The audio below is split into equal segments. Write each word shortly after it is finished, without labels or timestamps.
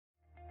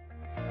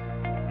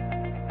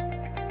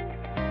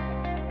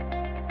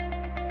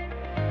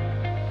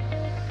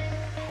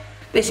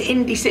this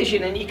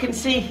indecision, and you can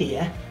see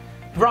here,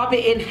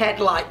 rabbit in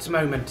headlights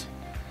moment.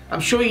 I'm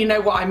sure you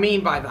know what I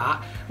mean by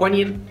that. When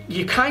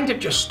you're kind of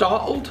just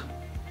startled,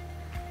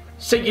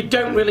 so you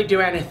don't really do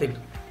anything.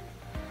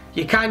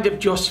 You kind of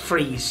just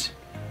freeze,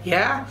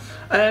 yeah?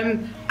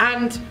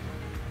 And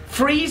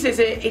freeze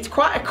it's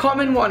quite a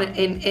common one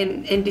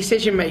in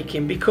decision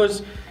making,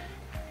 because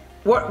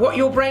what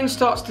your brain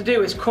starts to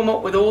do is come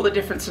up with all the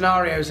different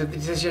scenarios of the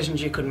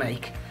decisions you could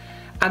make,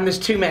 and there's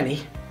too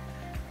many,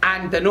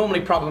 and they're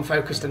normally problem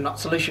focused and not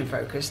solution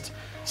focused,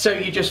 so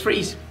you just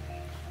freeze.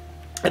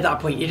 At that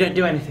point you don't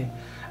do anything,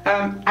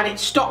 and it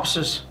stops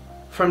us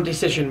from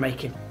decision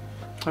making.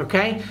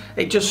 Okay,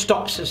 it just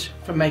stops us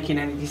from making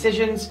any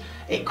decisions.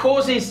 It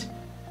causes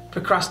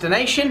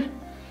procrastination.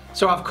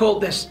 So I've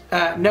called this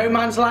no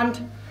man's land.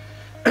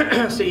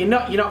 So you're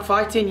not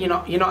fighting, you're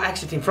not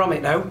exiting from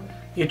it. No,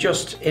 you're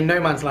just in no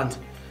man's land,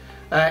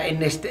 in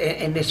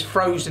this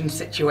frozen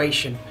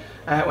situation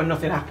when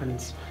nothing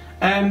happens.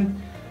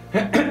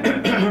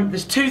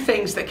 There's two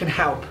things that can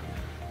help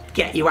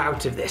get you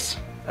out of this.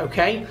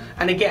 Okay,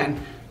 and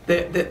again,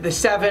 the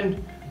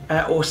 7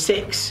 or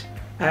 6.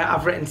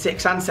 I've written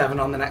 6 and 7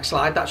 on the next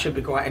slide. That should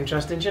be quite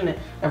interesting, shouldn't it,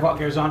 of what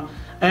goes on.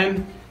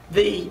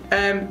 The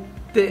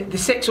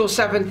 6 or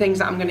 7 things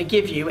that I'm going to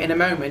give you in a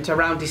moment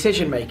around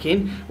decision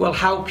making will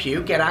help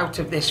you get out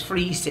of this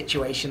freeze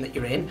situation that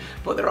you're in,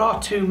 but there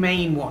are 2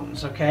 main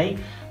ones, okay?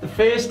 The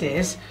first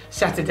is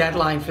set a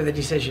deadline for the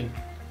decision.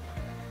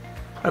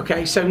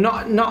 Okay, so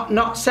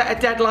not set a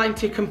deadline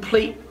to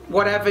complete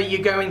whatever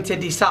you're going to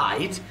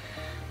decide.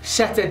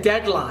 Set a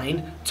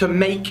deadline to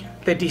make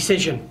the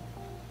decision.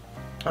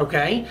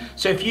 Okay,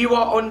 so if you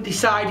are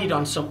undecided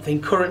on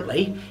something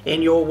currently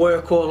in your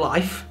work or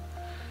life,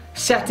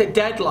 set a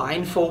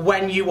deadline for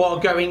when you are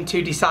going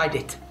to decide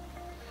it.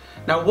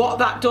 Now what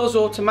that does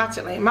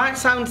automatically, it might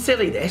sound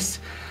silly this,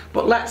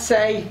 but let's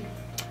say,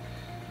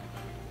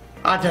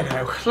 I don't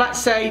know, let's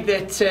say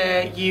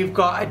that you've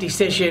got a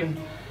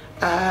decision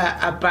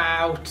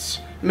about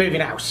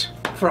moving house,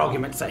 for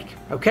argument's sake,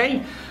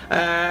 okay?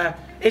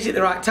 Is it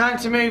the right time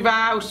to move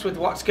house with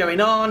what's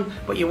going on,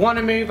 but you want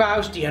to move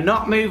house? Do you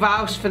not move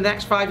house for the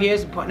next 5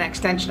 years and put an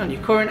extension on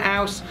your current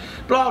house?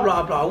 Blah,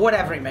 blah, blah,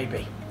 whatever it may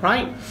be,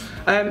 right?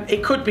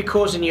 It could be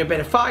causing you a bit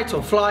of fight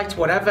or flight,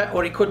 whatever,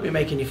 or it could be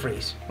making you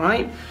freeze,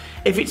 right?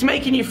 If it's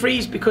making you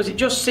freeze because it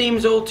just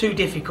seems all too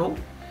difficult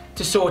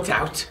to sort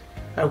out,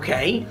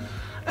 okay,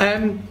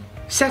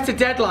 set a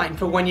deadline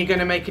for when you're going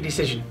to make a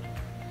decision.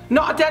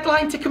 Not a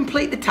deadline to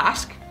complete the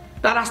task,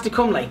 that has to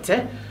come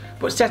later,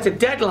 but set a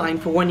deadline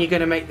for when you're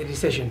going to make the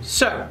decision.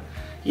 So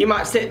you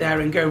might sit there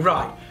and go,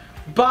 right,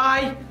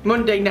 by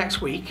Monday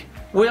next week,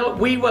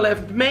 we will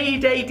have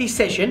made a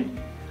decision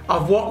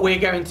of what we're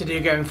going to do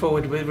going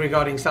forward with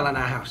regarding selling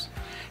our house.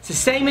 It's the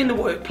same in the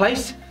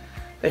workplace.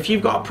 If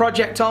you've got a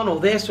project on or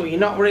this, or you're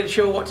not really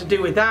sure what to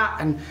do with that,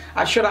 and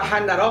should I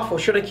hand that off or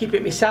should I keep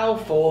it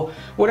myself, or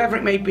whatever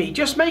it may be,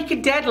 just make a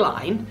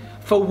deadline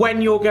for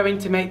when you're going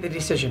to make the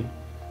decision.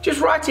 Just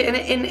write it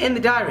in the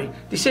diary.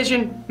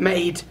 Decision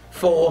made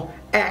for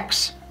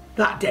X,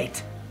 that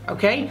date.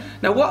 Okay?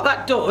 Now what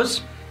that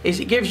does is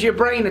it gives your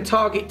brain a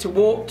target to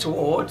work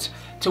towards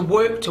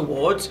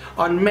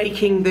on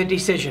making the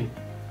decision.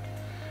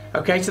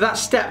 Okay, so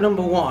that's step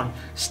number 1.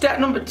 Step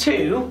number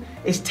 2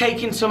 is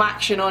taking some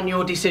action on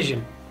your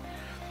decision.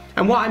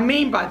 And what I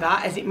mean by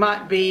that is it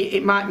might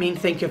mean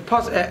think of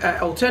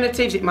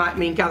alternatives, it might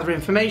mean gather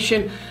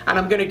information, and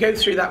I'm going to go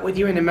through that with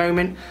you in a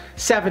moment.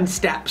 7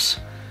 steps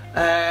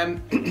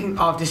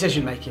of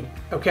decision making,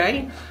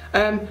 okay?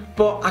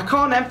 But I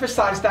can't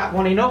emphasize that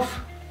one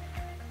enough.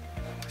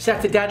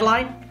 Set a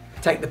deadline,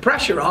 take the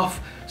pressure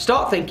off,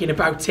 start thinking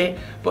about it,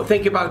 but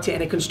think about it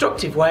in a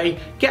constructive way.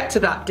 Get to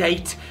that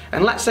date,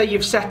 and let's say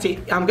you've set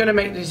it, I'm going to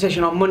make the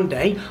decision on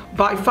Monday.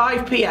 By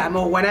 5 PM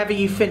or whenever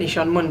you finish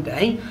on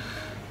Monday,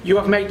 you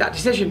have made that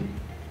decision,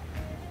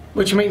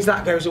 which means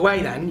that goes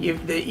away then.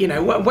 You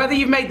know, whether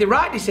you've made the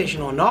right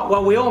decision or not,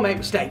 well, we all make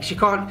mistakes. You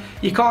can't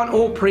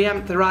all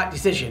preempt the right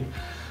decision.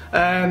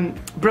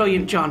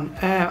 Brilliant, John.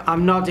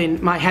 I'm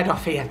nodding my head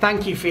off here.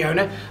 Thank you,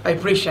 Fiona. I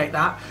appreciate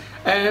that.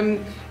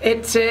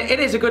 It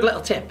is a good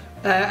little tip.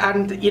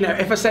 And, you know,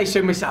 if I say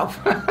so myself,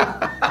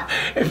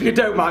 if you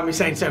don't mind me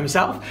saying so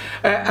myself,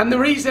 and the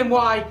reason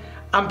why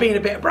I'm being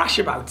a bit brash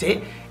about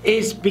it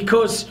is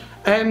because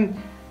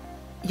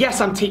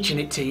yes, I'm teaching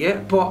it to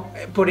you,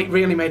 but it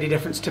really made a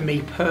difference to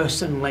me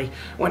personally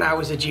when I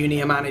was a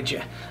junior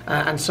manager,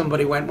 and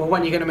somebody went, well,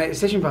 when are you going to make a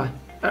decision by?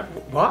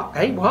 What?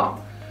 Hey, what?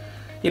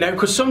 You know,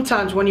 because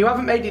sometimes when you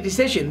haven't made a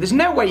decision, there's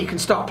no way you can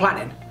start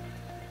planning.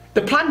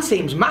 The plan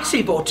seems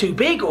massive or too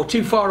big or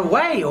too far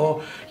away,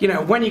 or, you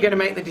know, when you're going to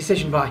make the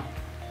decision by.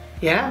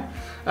 Yeah?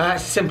 It's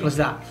as simple as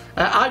that.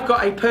 I've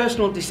got a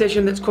personal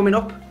decision that's coming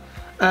up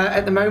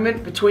at the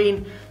moment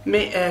between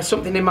me,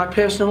 something in my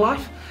personal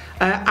life.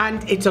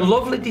 And it's a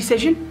lovely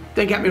decision,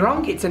 don't get me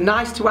wrong, it's a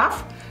nice to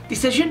have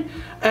decision,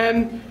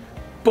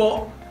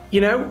 but,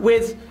 you know,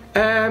 with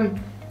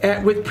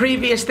with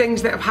previous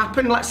things that have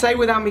happened, let's say,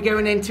 without me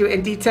going into it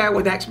in detail,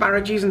 with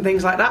ex-marriages and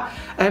things like that,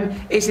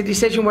 it's a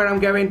decision where I'm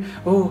going,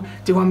 oh,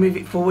 do I move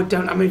it forward,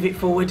 don't I move it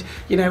forward?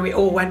 You know, it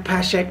all went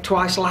pear-shaped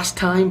twice last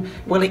time,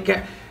 will it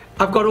get...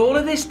 I've got all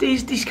of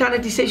these kind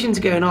of decisions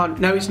going on.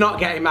 No, it's not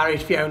getting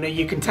married, Fiona.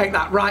 You can take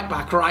that right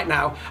back right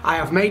now. I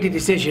have made a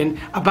decision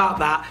about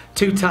that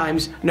 2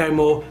 times, no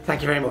more.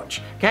 Thank you very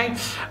much. Okay,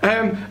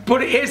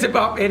 but it is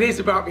about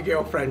my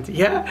girlfriend.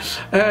 Yeah.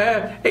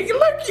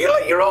 Look,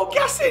 you're all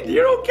guessing.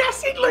 You're all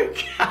guessing,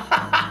 Luke.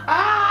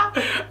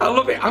 I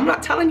love it. I'm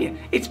not telling you.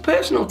 It's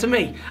personal to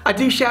me. I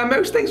do share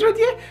most things with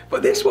you,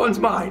 but this one's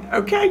mine.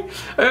 Okay.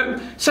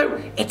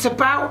 So it's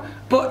about.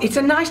 But it's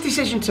a nice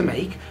decision to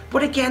make,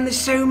 but again, there's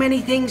so many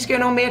things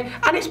going on here,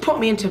 and it's put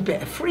me into a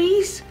bit of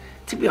freeze,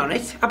 to be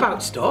honest,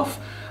 about stuff.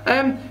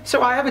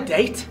 So I have a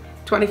date,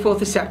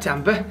 24th of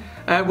September.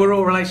 We're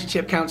all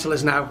relationship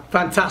counsellors now.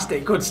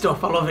 Fantastic, good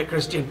stuff, I love it,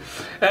 Christian.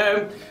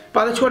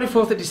 By the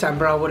 24th of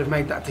December, I would have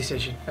made that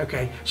decision.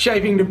 Okay,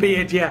 shaving the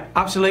beard, yeah,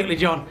 absolutely,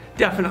 John,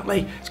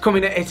 definitely.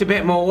 It's a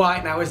bit more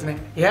white now, isn't it?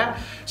 Yeah?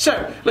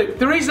 So, look,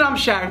 the reason I'm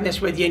sharing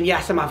this with you, and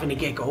yes, I'm having a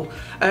giggle,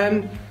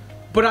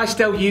 but I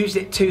still use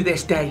it to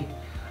this day.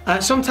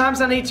 Sometimes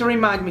I need to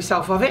remind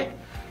myself of it,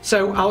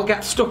 so I'll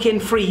get stuck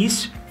in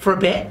freeze for a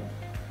bit,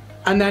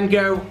 and then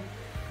go,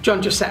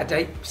 John, just set a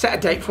date. Set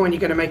a date for when you're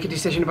going to make a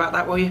decision about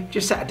that, will you?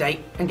 Just set a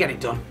date and get it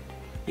done.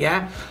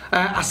 Yeah?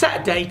 I set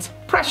a date,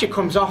 pressure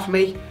comes off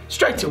me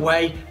straight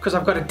away, because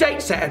I've got a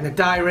date set in the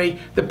diary.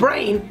 The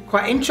brain,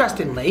 quite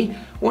interestingly,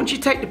 once you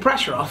take the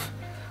pressure off,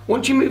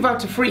 once you move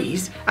out of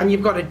freeze, and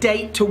you've got a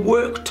date to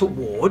work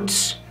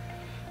towards,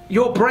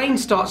 your brain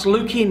starts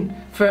looking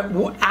for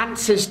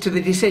answers to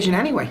the decision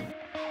anyway.